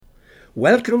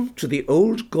Welcome to the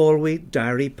Old Galway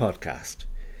Diary podcast.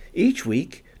 Each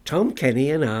week, Tom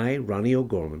Kenny and I, Ronnie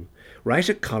O'Gorman, write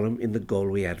a column in the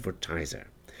Galway Advertiser.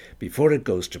 Before it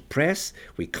goes to press,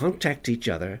 we contact each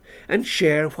other and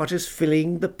share what is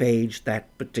filling the page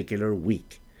that particular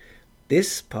week.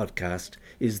 This podcast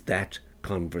is that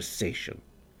conversation.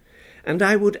 And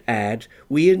I would add,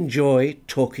 we enjoy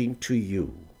talking to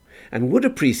you and would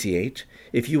appreciate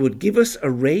if you would give us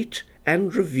a rate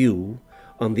and review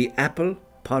on the Apple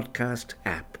Podcast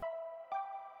app.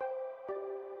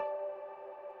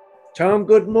 Tom,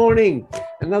 good morning.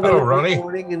 Hello, Ronnie.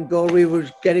 Morning in Galway. We're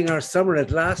getting our summer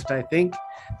at last, I think.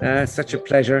 Such a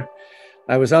pleasure.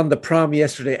 I was on the prom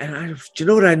yesterday, and do you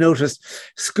know what I noticed?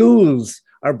 Schools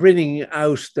are bringing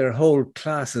out their whole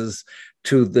classes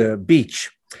to the beach,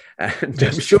 and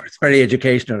yes. I'm sure it's very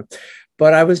educational.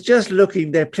 But I was just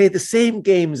looking, they play the same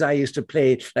games I used to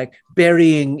play, like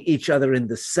burying each other in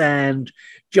the sand,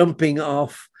 jumping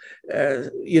off,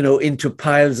 into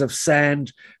piles of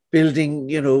sand,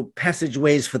 building,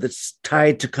 passageways for the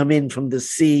tide to come in from the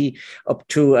sea up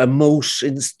to a moat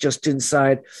just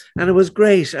inside. And it was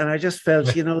great. And I just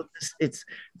felt, it's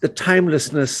the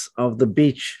timelessness of the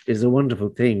beach is a wonderful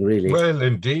thing, really. Well,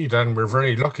 indeed. And we're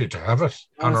very lucky to have it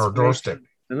on our doorstep.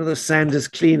 Another sand is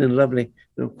clean and lovely.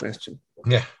 No question.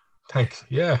 Yeah, thanks.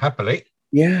 Yeah, happily.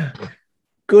 Yeah.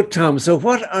 Good, Tom. So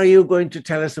what are you going to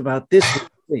tell us about this week,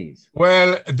 please?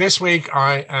 Well, this week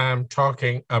I am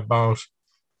talking about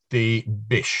the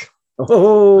Bish.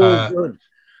 Oh, good.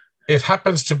 It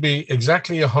happens to be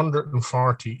exactly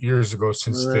 140 years ago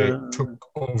since they took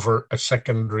over a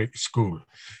secondary school.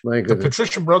 My goodness. The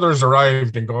Patricia brothers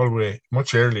arrived in Galway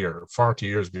much earlier, 40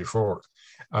 years before.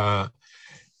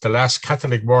 The last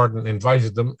Catholic warden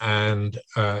invited them, and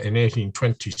in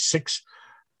 1826,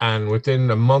 and within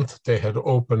a month they had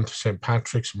opened St.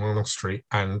 Patrick's Monastery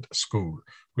and School,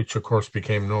 which of course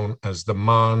became known as the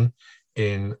Mon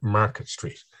in Market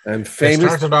Street. And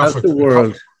famous throughout the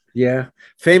world. Yeah,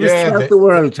 famous throughout the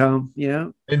world, Tom. Yeah.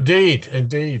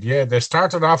 Indeed. Yeah, they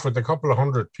started off with a couple of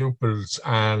hundred pupils,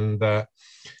 and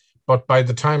but by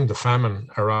the time the famine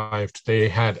arrived, they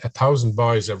had 1,000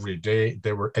 boys every day.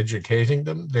 They were educating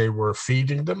them, they were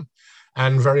feeding them,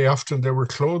 and very often they were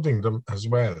clothing them as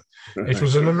well. It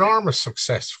was an enormous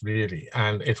success, really,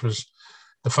 and it was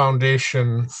the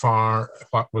foundation for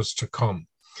what was to come.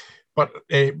 But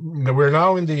we're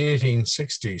now in the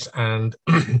 1860s, and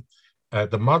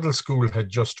the model school had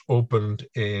just opened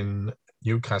in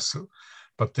Newcastle,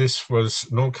 but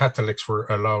no Catholics were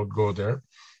allowed to go there.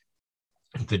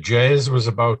 The Jays was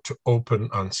about to open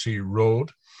on Sea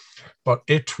Road, but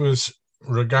it was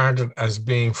regarded as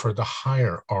being for the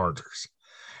higher orders.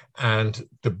 And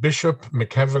the Bishop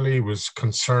McEvely was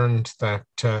concerned that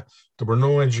there were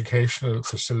no educational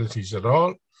facilities at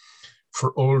all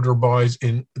for older boys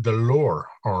in the lower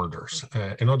orders.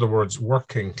 In other words,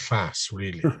 working class,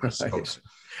 really, I suppose,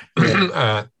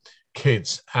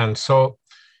 kids. And so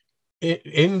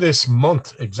in this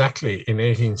month, exactly in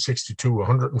 1862,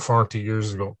 140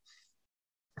 years ago,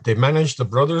 the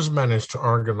brothers managed to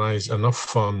organize enough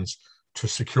funds to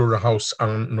secure a house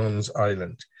on Nuns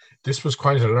Island. This was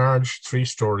quite a large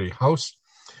 3-story house.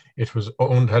 It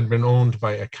had been owned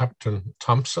by a Captain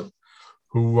Thompson,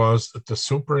 who was the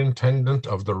superintendent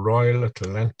of the Royal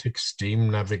Atlantic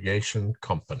Steam Navigation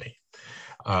Company.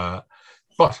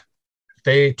 But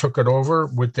they took it over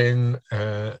within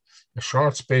a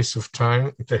short space of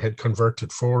time. They had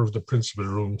converted 4 of the principal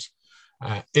rooms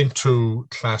into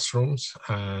classrooms,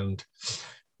 and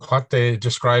what they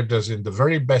described as in the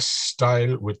very best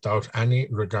style without any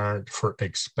regard for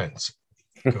expense.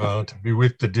 God be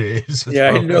with the days.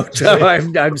 Yeah, I know.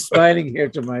 I'm smiling here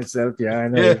to myself. Yeah, I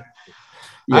know. Yeah.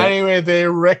 Yeah. Anyway, they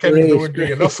reckoned there would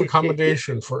be enough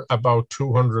accommodation for about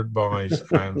 200 boys.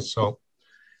 And so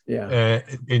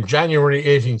in January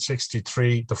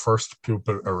 1863, the first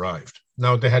pupil arrived.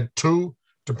 Now, they had 2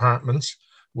 departments.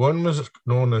 One was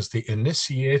known as the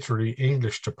Initiatory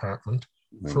English Department,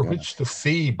 which the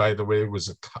fee, by the way,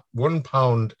 was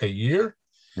 £1 a year.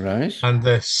 Right. And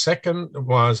the second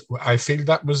was, I feel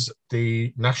that was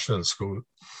the National School.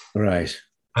 Right.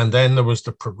 And then there was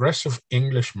the Progressive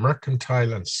English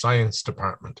Mercantile and Science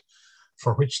Department,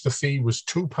 for which the fee was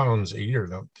 £2 a year.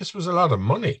 Now, this was a lot of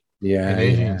money in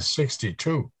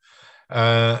 1862.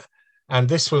 And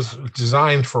this was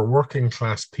designed for working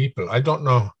class people. I don't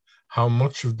know how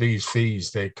much of these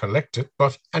fees they collected,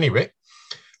 but anyway,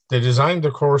 they designed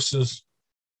the courses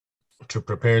to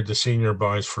prepare the senior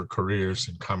boys for careers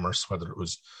in commerce, whether it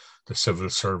was the civil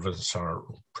service or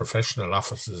professional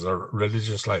offices or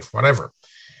religious life, whatever.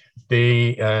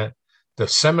 The The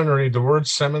seminary, the word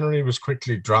seminary was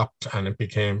quickly dropped and it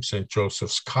became St.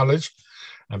 Joseph's College.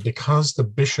 And because the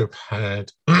bishop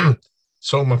had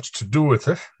so much to do with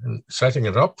it, and setting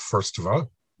it up, first of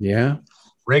all,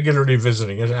 regularly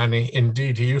visiting it, and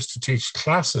he used to teach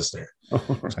classes there.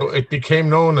 Right. So it became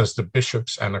known as the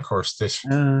Bishops, and of course this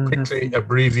quickly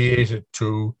abbreviated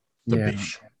to the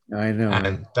Bish. I know.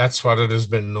 And that's what it has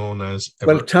been known as.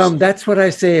 Well, Tom, that's what I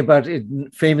say about it,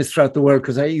 famous throughout the world,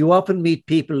 because you often meet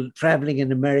people traveling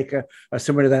in America or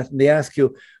somewhere like that, and they ask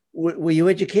you, were you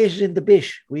educated in the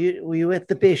Bish? Were you at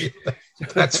the Bish?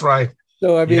 That's right.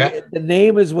 So, I mean, the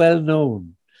name is well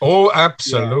known. Oh,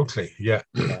 absolutely. Yeah.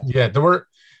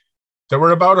 There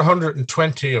were about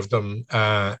 120 of them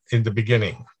in the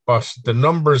beginning, but the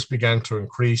numbers began to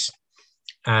increase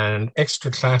and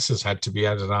extra classes had to be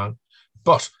added on.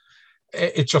 But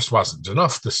it just wasn't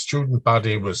enough. The student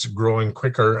body was growing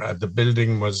quicker. The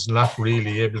building was not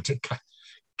really able to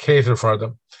cater for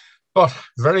them. But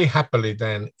very happily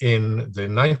then in the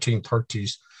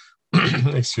 1930s,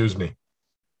 excuse me,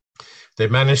 they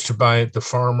managed to buy the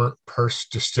former Purse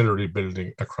Distillery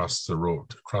building across the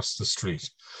road, across the street.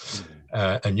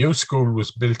 A new school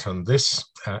was built on this,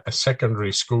 a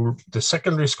secondary school. The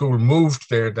secondary school moved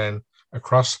there then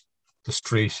across the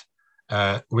street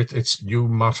with its new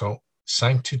motto,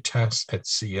 Sanctitas et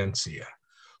Scientia,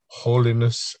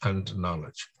 holiness and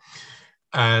knowledge.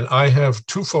 And I have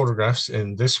two photographs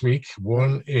in this week.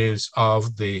 One is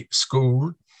of the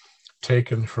school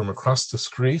taken from across the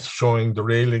street, showing the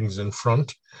railings in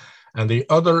front. And the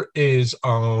other is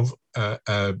of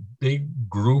a big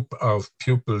group of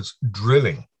pupils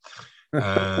drilling.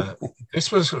 This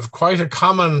was quite a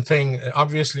common thing.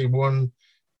 Obviously, one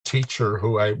teacher,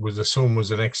 who I would assume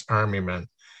was an ex-army man,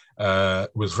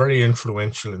 was very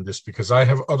influential in this, because I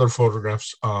have other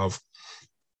photographs of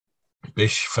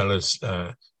Bish fellas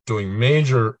doing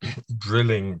major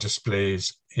drilling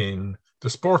displays in the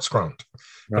sports ground.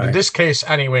 Right. But in this case,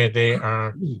 anyway, they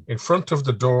are in front of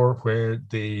the door where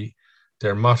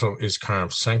their motto is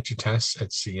carved, Sanctitas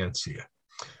et Scientia.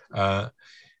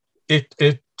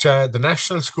 The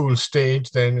National School stayed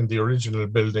then in the original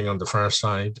building on the far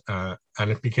side, and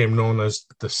it became known as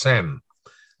the SEM,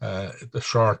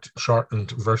 the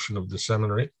shortened version of the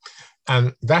seminary.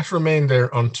 And that remained there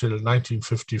until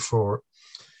 1954.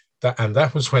 And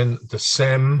that was when the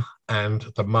SEM and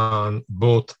the MAN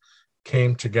both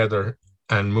came together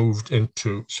and moved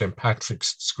into St.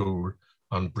 Patrick's School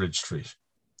on Bridge Street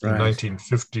in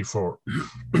 1954.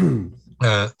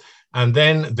 And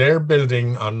then their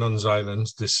building on Nuns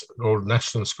Island, this old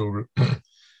national school,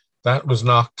 that was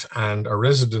knocked and a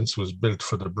residence was built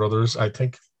for the brothers. I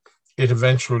think it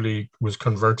eventually was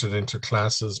converted into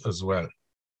classes as well.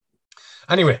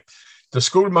 Anyway, the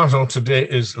school motto today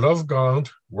is love God,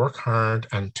 work hard,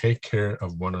 and take care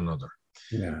of one another.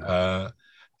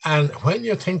 And when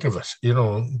you think of it,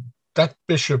 that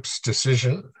bishop's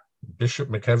decision, Bishop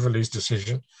McEvely's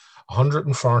decision,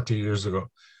 140 years ago,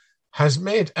 has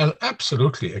made an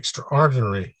absolutely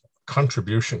extraordinary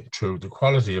contribution to the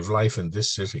quality of life in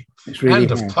this city. Really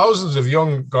and of thousands of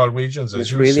young Galwegians,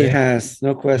 as you really say, has,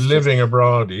 no question, living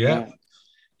abroad,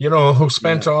 who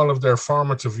spent all of their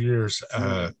formative years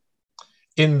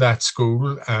in that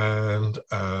school. And,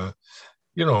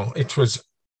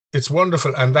 it's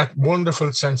wonderful. And that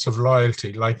wonderful sense of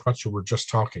loyalty, like what you were just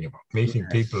talking about, meeting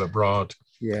people abroad,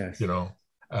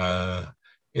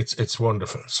 it's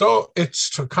wonderful. So it's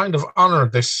to kind of honor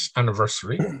this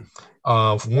anniversary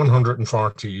of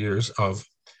 140 years of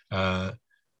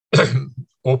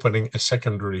opening a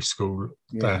secondary school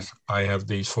that I have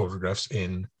these photographs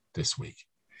in this week.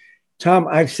 Tom,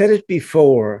 I've said it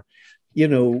before,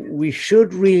 we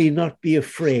should really not be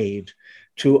afraid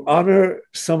to honor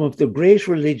some of the great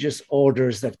religious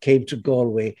orders that came to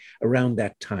Galway around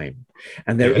that time.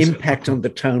 And their impact on the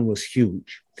town was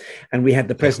huge. And we had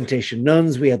the Presentation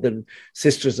Nuns, we had the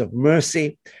Sisters of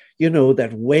Mercy,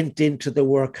 that went into the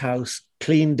workhouse,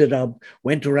 cleaned it up,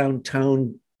 went around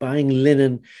town buying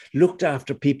linen, looked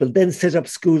after people, then set up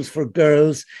schools for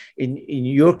girls. In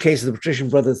your case, the Patrician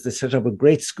Brothers, they set up a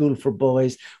great school for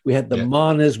boys. We had the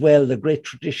MAN as well, the great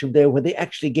tradition there, where they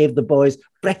actually gave the boys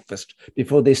breakfast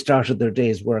before they started their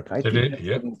day's work. I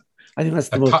think that's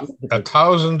the most...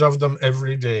 1,000 of them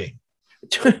every day.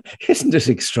 Isn't it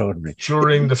extraordinary?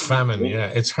 During the famine,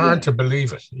 It's hard to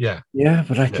believe it,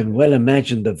 but I can well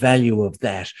imagine the value of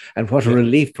that, and what a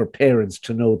relief for parents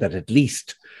to know that at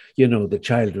least the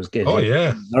child was Oh, getting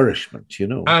yeah. nourishment,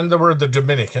 And there were the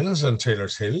Dominicans in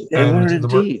Taylor's Hill, They and were there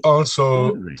were indeed.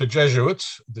 also the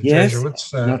Jesuits. The Yes,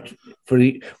 Jesuits. not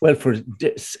for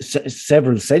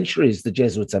several centuries, the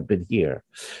Jesuits have been here.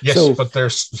 Yes, So, but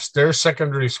their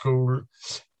secondary school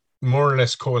more or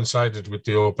less coincided with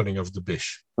the opening of the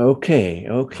Bish. okay.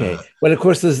 Well, of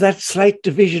course, there's that slight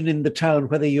division in the town,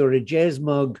 whether you're a Jez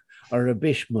mug or a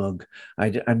Bish mug.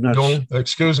 I'm not. No,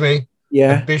 excuse me.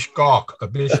 Yeah. A Bish Gawk.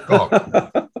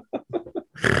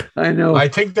 I know. I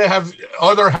think they have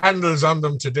other handles on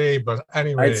them today, but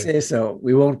anyway. I'd say so.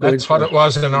 We won't go That's what it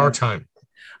was in our time.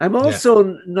 I'm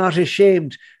also not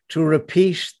ashamed to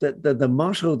repeat the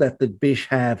motto that the Bish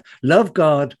have: love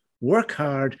God, work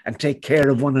hard, and take care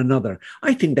of one another.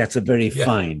 I think that's a very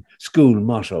fine school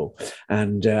motto.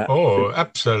 And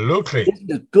absolutely. Isn't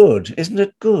it good? Isn't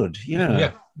it good?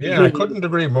 Yeah. Really, I couldn't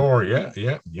agree more. Yeah.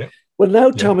 Well,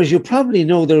 now, Thomas, you probably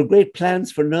know there are great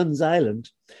plans for Nuns Island.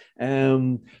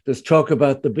 There's talk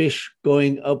about the Bish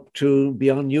going up to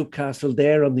beyond Newcastle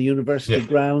there on the university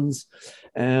grounds,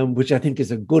 which I think is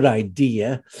a good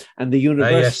idea. And the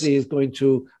university is going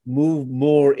to move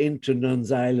more into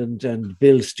Nuns Island and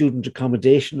build student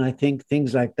accommodation, I think,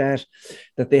 things like that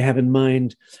they have in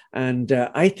mind. And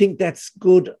I think that's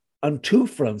good on two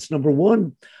fronts. Number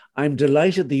one, I'm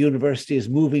delighted the university is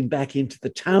moving back into the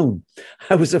town.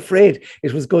 I was afraid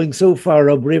it was going so far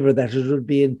upriver that it would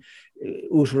be in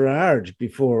Oughterard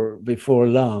before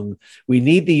long. We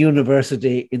need the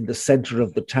university in the centre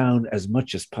of the town as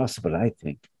much as possible, I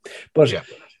think. But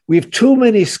we have too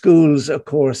many schools, of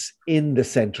course, in the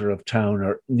centre of town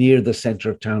or near the centre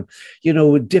of town,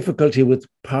 with difficulty with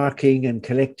parking and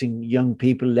collecting young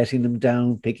people, letting them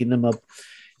down, picking them up,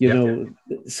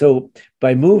 So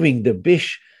by moving the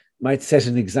Bish might set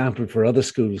an example for other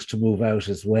schools to move out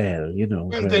as well,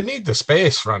 Well, they need the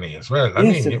space, Ronnie, as well. I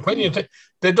mean, when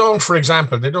they don't, for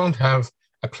example, they don't have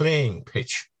a playing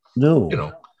pitch. No.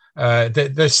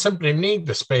 They simply need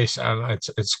the space, and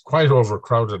it's quite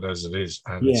overcrowded as it is.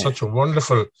 And it's such a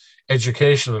wonderful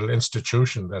educational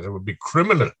institution that it would be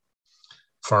criminal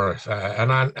for it.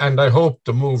 And I hope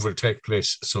the move will take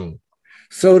place soon.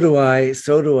 So do I,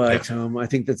 Tom. I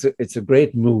think it's a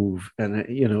great move, and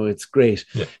it's great.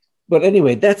 Yeah. But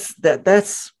anyway, that's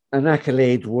an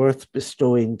accolade worth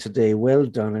bestowing today. Well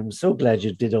done. I'm so glad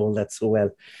you did all that so well,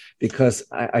 because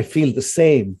I feel the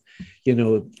same.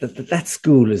 That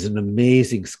school is an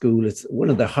amazing school. It's one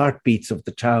of the heartbeats of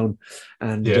the town,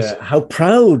 and how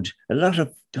proud a lot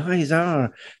of guys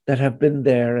are that have been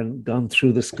there and gone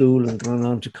through the school and gone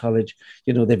on to college.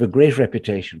 They have a great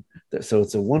reputation. So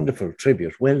it's a wonderful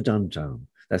tribute. Well done, Tom.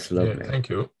 That's lovely. Yeah, thank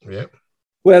you. Yeah.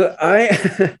 Well,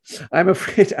 I'm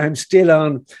afraid I'm still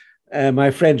on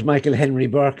my friend Michael Henry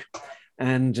Burke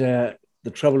and the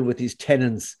trouble with his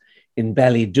tenants in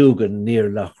Ballydugan near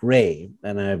Lough Ray.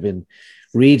 And I've been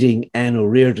reading Anne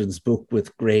O'Riordan's book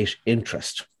with great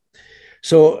interest.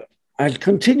 So I'll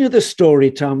continue the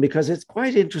story, Tom, because it's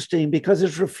quite interesting, because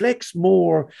it reflects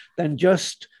more than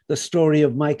just the story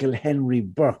of Michael Henry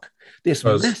Burke, this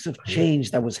massive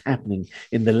change that was happening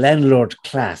in the landlord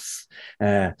class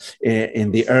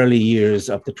in the early years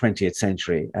of the 20th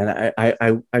century. And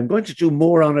I'm going to do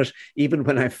more on it even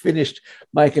when I've finished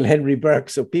Michael Henry Burke,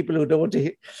 so people who don't want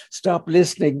to stop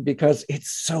listening, because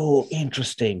it's so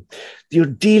interesting. You're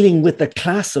dealing with the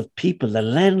class of people, the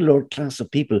landlord class of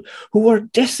people, who are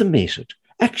decimated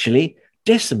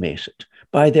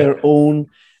by their own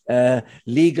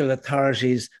legal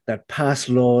authorities that pass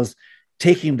laws,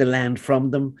 taking the land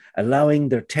from them, allowing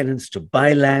their tenants to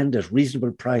buy land at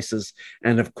reasonable prices.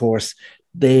 And of course,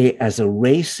 they, as a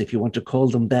race, if you want to call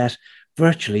them that,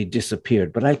 virtually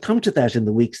disappeared. But I'll come to that in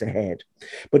the weeks ahead.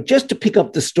 But just to pick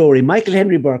up the story, Michael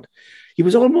Henry Burke, he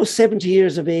was almost 70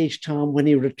 years of age, Tom, when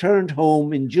he returned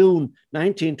home in June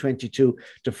 1922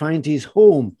 to find his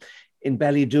home in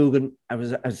Ballydugan,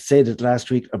 I said it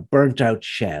last week, a burnt out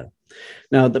shell.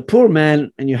 Now, the poor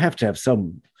man, and you have to have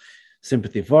some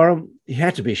sympathy for him, he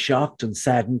had to be shocked and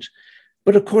saddened.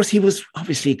 But of course, he was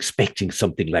obviously expecting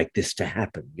something like this to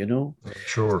happen,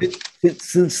 Sure.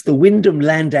 Since the Wyndham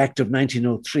Land Act of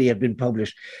 1903 had been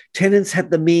published, tenants had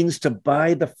the means to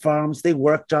buy the farms they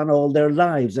worked on all their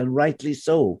lives, and rightly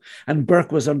so. And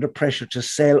Burke was under pressure to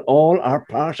sell all or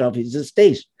part of his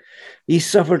estate. He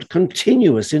suffered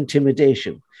continuous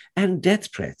intimidation and death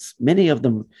threats, many of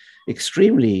them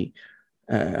extremely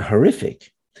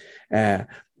horrific.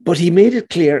 But he made it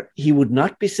clear he would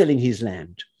not be selling his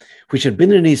land, which had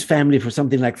been in his family for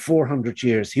something like 400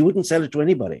 years. He wouldn't sell it to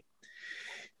anybody.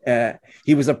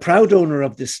 He was a proud owner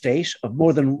of the estate of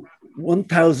more than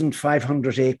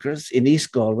 1,500 acres in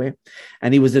East Galway,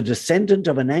 and he was a descendant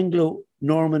of an Anglo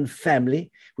Norman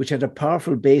family, which had a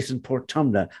powerful base in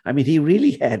Portumna. I mean, he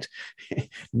really had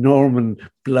Norman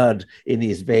blood in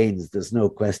his veins, there's no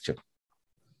question.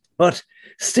 But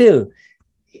still,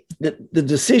 the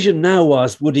decision now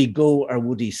was, would he go or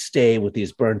would he stay with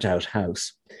his burnt out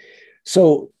house?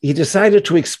 So he decided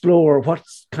to explore what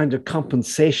kind of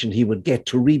compensation he would get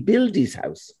to rebuild his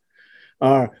house.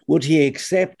 Or would he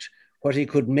accept what he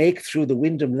could make through the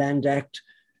Wyndham Land Act,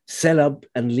 sell up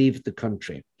and leave the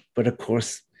country? But of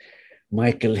course,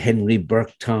 Michael Henry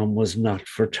Burke Tom was not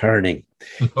for turning.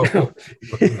 No,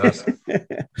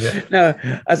 yeah.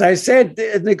 Now, as I said,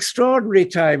 an extraordinary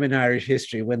time in Irish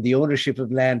history when the ownership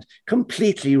of land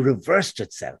completely reversed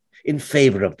itself in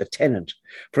favor of the tenant.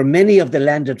 For many of the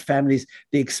landed families,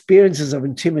 the experiences of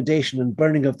intimidation and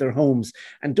burning of their homes,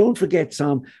 and don't forget,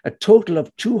 Sam, a total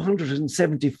of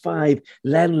 275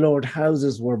 landlord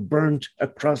houses were burnt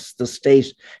across the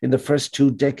state in the first 2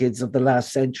 decades of the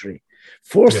last century,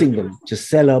 forcing them to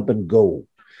sell up and go.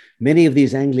 Many of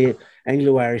these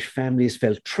Anglo-Irish families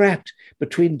felt trapped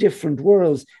between different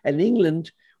worlds, and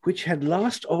England, which had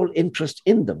lost all interest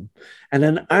in them, and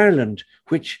an Ireland,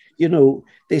 which, you know,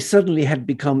 they suddenly had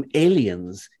become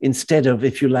aliens instead of,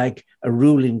 if you like, a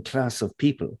ruling class of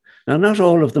people. Now, not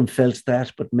all of them felt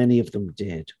that, but many of them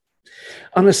did.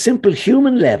 On a simple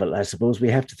human level, I suppose we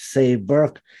have to say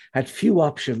Burke had few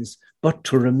options but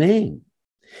to remain.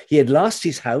 He had lost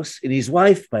his house, and his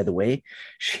wife, by the way,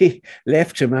 she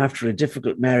left him after a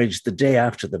difficult marriage the day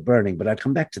after the burning, but I'll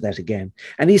come back to that again.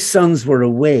 And his sons were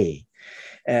away.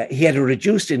 He had a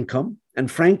reduced income and,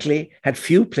 frankly, had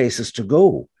few places to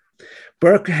go.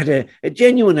 Burke had a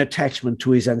genuine attachment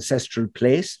to his ancestral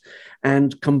place,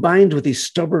 and combined with his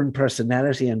stubborn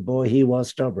personality, and boy, he was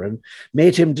stubborn,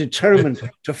 made him determined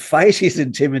to fight his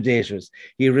intimidators.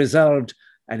 He resolved,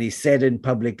 and he said in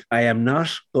public, "I am not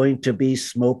going to be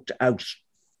smoked out."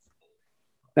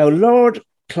 Now, Lord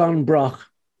Clonbrach,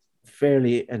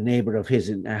 fairly a neighbour of his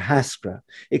in Haskra,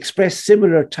 expressed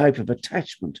similar type of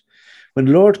attachment when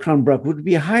Lord Clonbrach would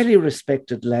be a highly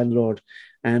respected landlord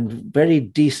and very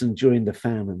decent during the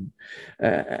famine,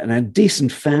 and a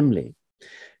decent family.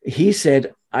 He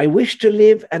said, "I wish to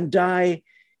live and die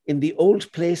in the old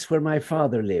place where my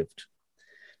father lived."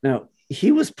 Now,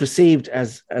 he was perceived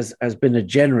as being a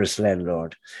generous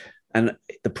landlord, and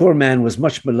the poor man was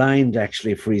much maligned,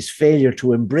 actually, for his failure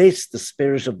to embrace the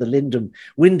spirit of the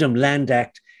Wyndham Land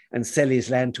Act and sell his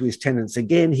land to his tenants.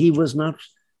 Again, he was not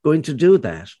going to do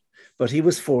that, but he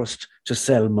was forced to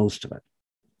sell most of it.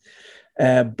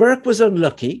 Burke was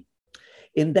unlucky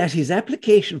in that his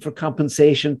application for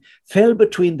compensation fell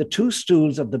between the two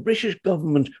stools of the British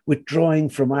government withdrawing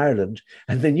from Ireland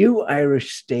and the new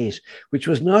Irish state, which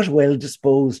was not well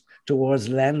disposed towards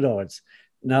landlords,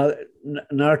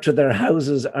 nor to their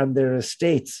houses and their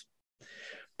estates.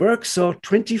 Burke saw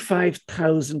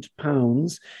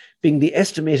 £25,000 being the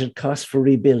estimated cost for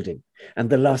rebuilding and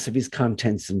the loss of his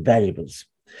contents and valuables.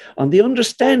 On the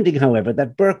understanding, however,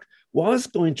 that Burke was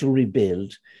going to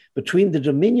rebuild, between the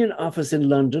Dominion Office in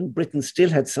London, Britain still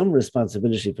had some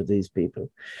responsibility for these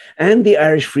people, and the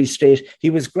Irish Free State, he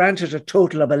was granted a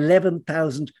total of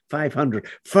 11,500,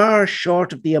 far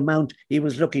short of the amount he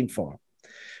was looking for.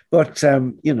 But,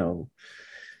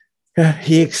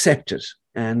 he accepted,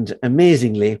 and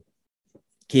amazingly,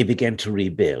 he began to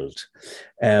rebuild.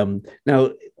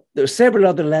 Now, there were several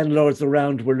other landlords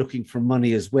around who were looking for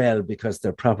money as well because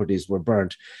their properties were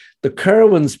burnt. The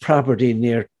Kerwins property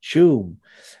near Tuam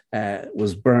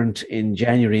was burnt in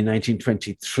January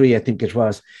 1923, I think it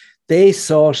was. They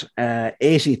sought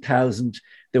 80,000.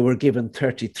 They were given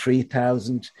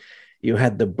 33,000. You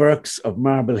had the Burkes of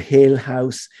Marble Hill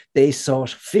House. They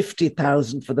sought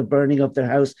 50,000 for the burning of their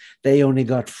house. They only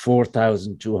got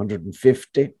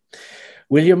 4,250.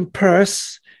 William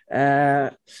Pearce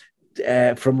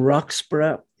from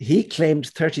Roxburgh, he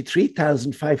claimed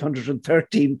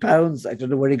 £33,513. I don't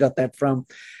know where he got that from.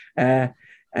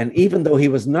 And even though he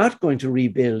was not going to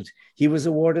rebuild, he was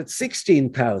awarded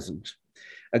 16,000.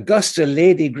 Augusta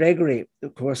Lady Gregory,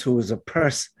 of course, who was a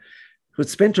Pearce, who had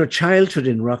spent her childhood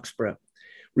in Roxburgh,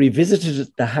 revisited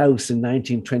the house in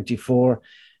 1924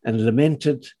 and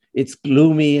lamented its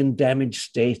gloomy and damaged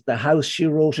state. The house, she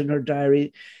wrote in her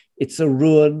diary, "It's a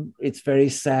ruin, it's very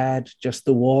sad, just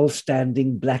the walls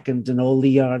standing blackened and all the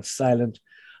yards silent.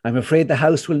 I'm afraid the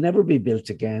house will never be built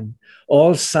again.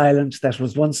 All silent that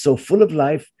was once so full of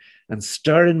life and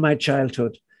stir in my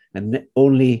childhood and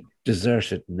only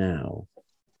deserted now."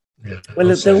 Yeah, well,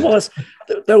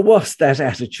 there was that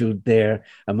attitude there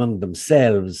among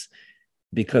themselves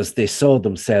because they saw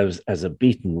themselves as a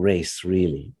beaten race,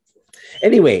 really.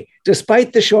 Anyway,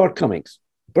 despite the shortcomings,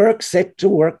 Burke set to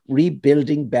work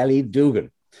rebuilding Ballydougan.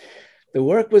 The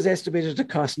work was estimated to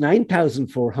cost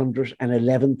 9,400 and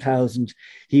 11,000.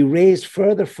 He raised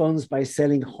further funds by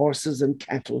selling horses and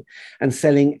cattle and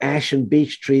selling ash and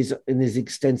beech trees in his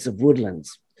extensive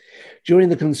woodlands. During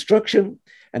the construction,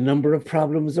 a number of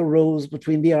problems arose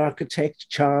between the architect,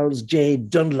 Charles J.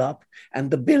 Dunlop, and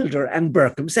the builder and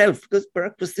Burke himself, because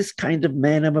Burke was this kind of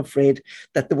man, I'm afraid,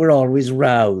 that there were always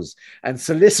rows, and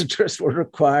solicitors were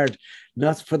required,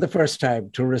 not for the first time,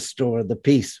 to restore the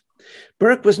peace.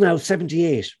 Burke was now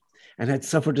 78 and had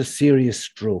suffered a serious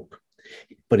stroke,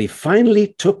 but he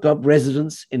finally took up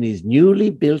residence in his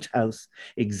newly built house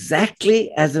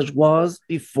exactly as it was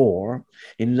before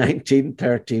in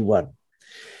 1931.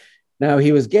 Now,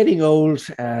 he was getting old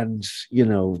and,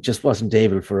 just wasn't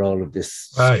able for all of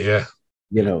this. Yeah.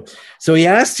 So he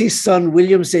asked his son,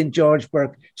 William St. George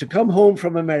Burke, to come home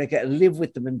from America and live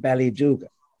with them in Ballydougan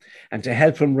and to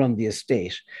help him run the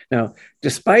estate. Now,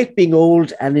 despite being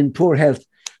old and in poor health,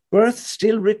 Burke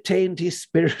still retained his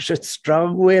spirited,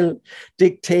 strong will,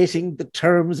 dictating the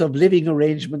terms of living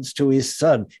arrangements to his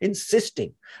son,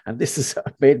 insisting, and this has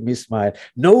made me smile,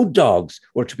 no dogs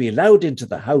were to be allowed into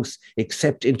the house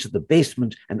except into the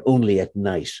basement and only at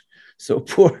night. So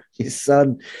poor his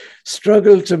son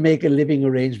struggled to make a living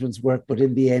arrangements work, but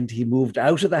in the end he moved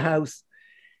out of the house,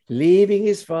 leaving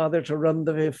his father to run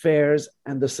the affairs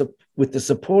and with the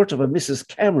support of a Mrs.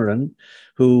 Cameron,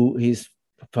 who his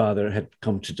father had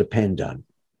come to depend on.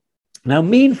 Now,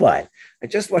 meanwhile, I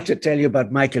just want to tell you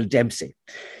about Michael Dempsey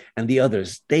and the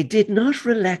others. They did not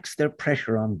relax their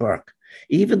pressure on Burke,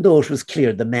 even though it was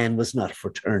clear the man was not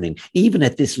for turning, even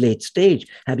at this late stage,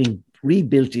 having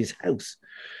rebuilt his house.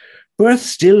 Burke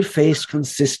still faced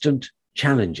consistent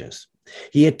challenges.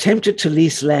 He attempted to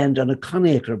lease land on a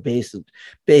Conacre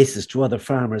basis to other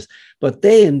farmers, but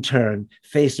they in turn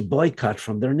faced a boycott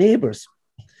from their neighbours.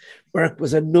 Burke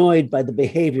was annoyed by the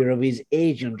behaviour of his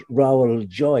agent, Rowell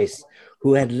Joyce,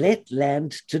 who had let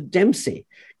land to Dempsey,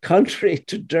 contrary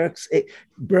to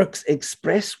Burke's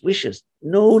express wishes.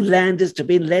 No land is to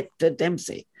be let to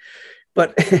Dempsey.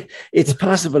 But it's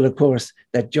possible, of course,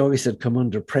 that Joyce had come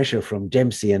under pressure from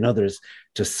Dempsey and others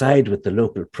to side with the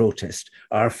local protest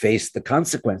or face the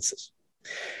consequences.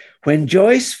 When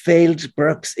Joyce failed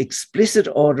Burke's explicit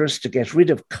orders to get rid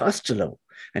of Costello,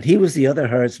 and he was the other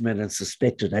herdsman and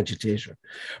suspected agitator,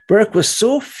 Burke was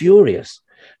so furious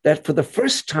that for the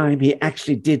first time he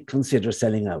actually did consider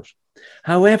selling out.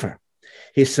 However,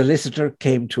 his solicitor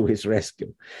came to his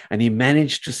rescue and he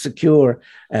managed to secure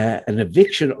an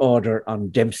eviction order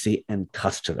on Dempsey and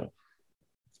Costello.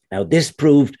 Now, this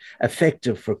proved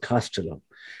effective for Costello,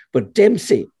 but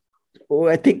Dempsey, who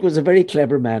I think was a very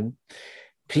clever man,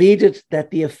 pleaded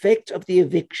that the effect of the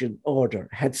eviction order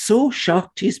had so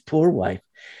shocked his poor wife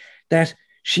that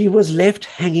she was left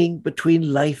hanging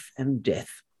between life and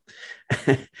death.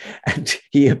 And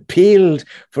he appealed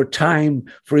for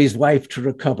time for his wife to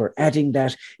recover, adding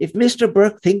that if Mr.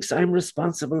 Burke thinks I'm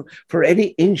responsible for any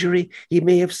injury he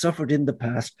may have suffered in the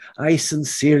past, I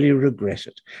sincerely regret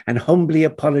it and humbly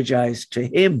apologize to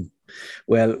him.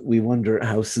 Well, we wonder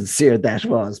how sincere that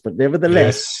was, but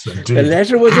nevertheless, yes, the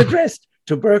letter was addressed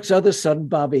to Burke's other son,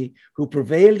 Bobby, who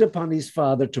prevailed upon his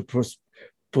father to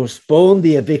postpone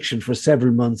the eviction for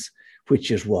several months,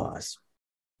 which it was.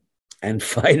 And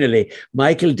finally,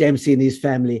 Michael Dempsey and his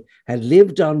family had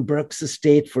lived on Burke's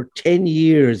estate for 10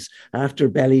 years after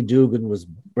Ballydougan was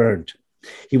burnt.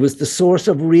 He was the source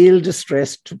of real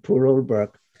distress to poor old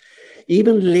Burke.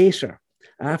 Even later,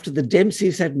 after the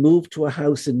Dempseys had moved to a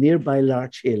house in nearby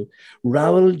Larch Hill,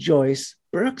 Rowell Joyce,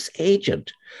 Burke's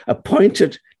agent,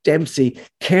 appointed Dempsey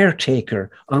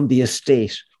caretaker on the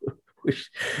estate,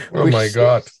 my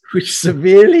God. Which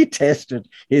severely tested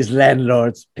his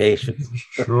landlord's patience.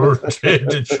 Sure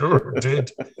did. It sure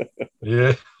did.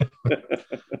 Yeah.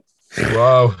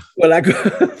 Wow. Well,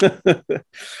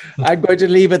 I'm going to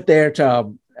leave it there,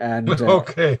 Tom. And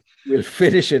okay, we'll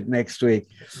finish it next week.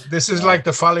 This is like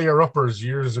the Follier Uppers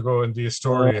years ago in the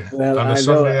Astoria on a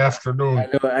Sunday afternoon.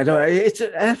 I know. It's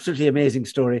an absolutely amazing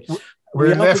story.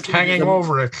 We're left hanging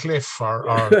over a cliff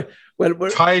or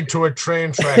well, tied to a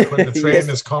train track when the train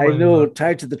is coming. I know,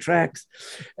 tied to the tracks.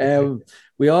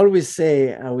 We always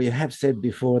say, we have said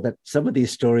before, that some of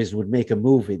these stories would make a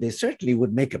movie. They certainly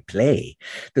would make a play.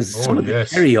 There's some of the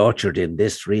Perry Orchard in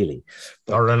this, really.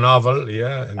 Or a novel,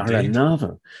 yeah, indeed. Or a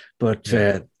novel. But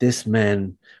this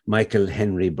man, Michael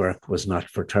Henry Burke, was not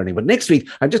for turning. But next week,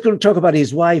 I'm just going to talk about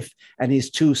his wife and his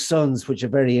two sons, which are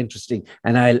very interesting.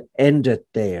 And I'll end it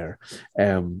there.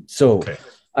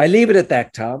 I leave it at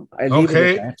that, Tom. I leave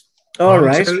it at that. All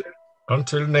right.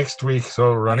 Until next week.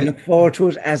 So, I Ronnie. look forward to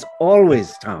it as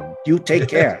always, Tom. You take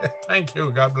care. Thank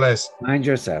you. God bless. Mind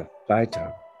yourself. Bye,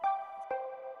 Tom.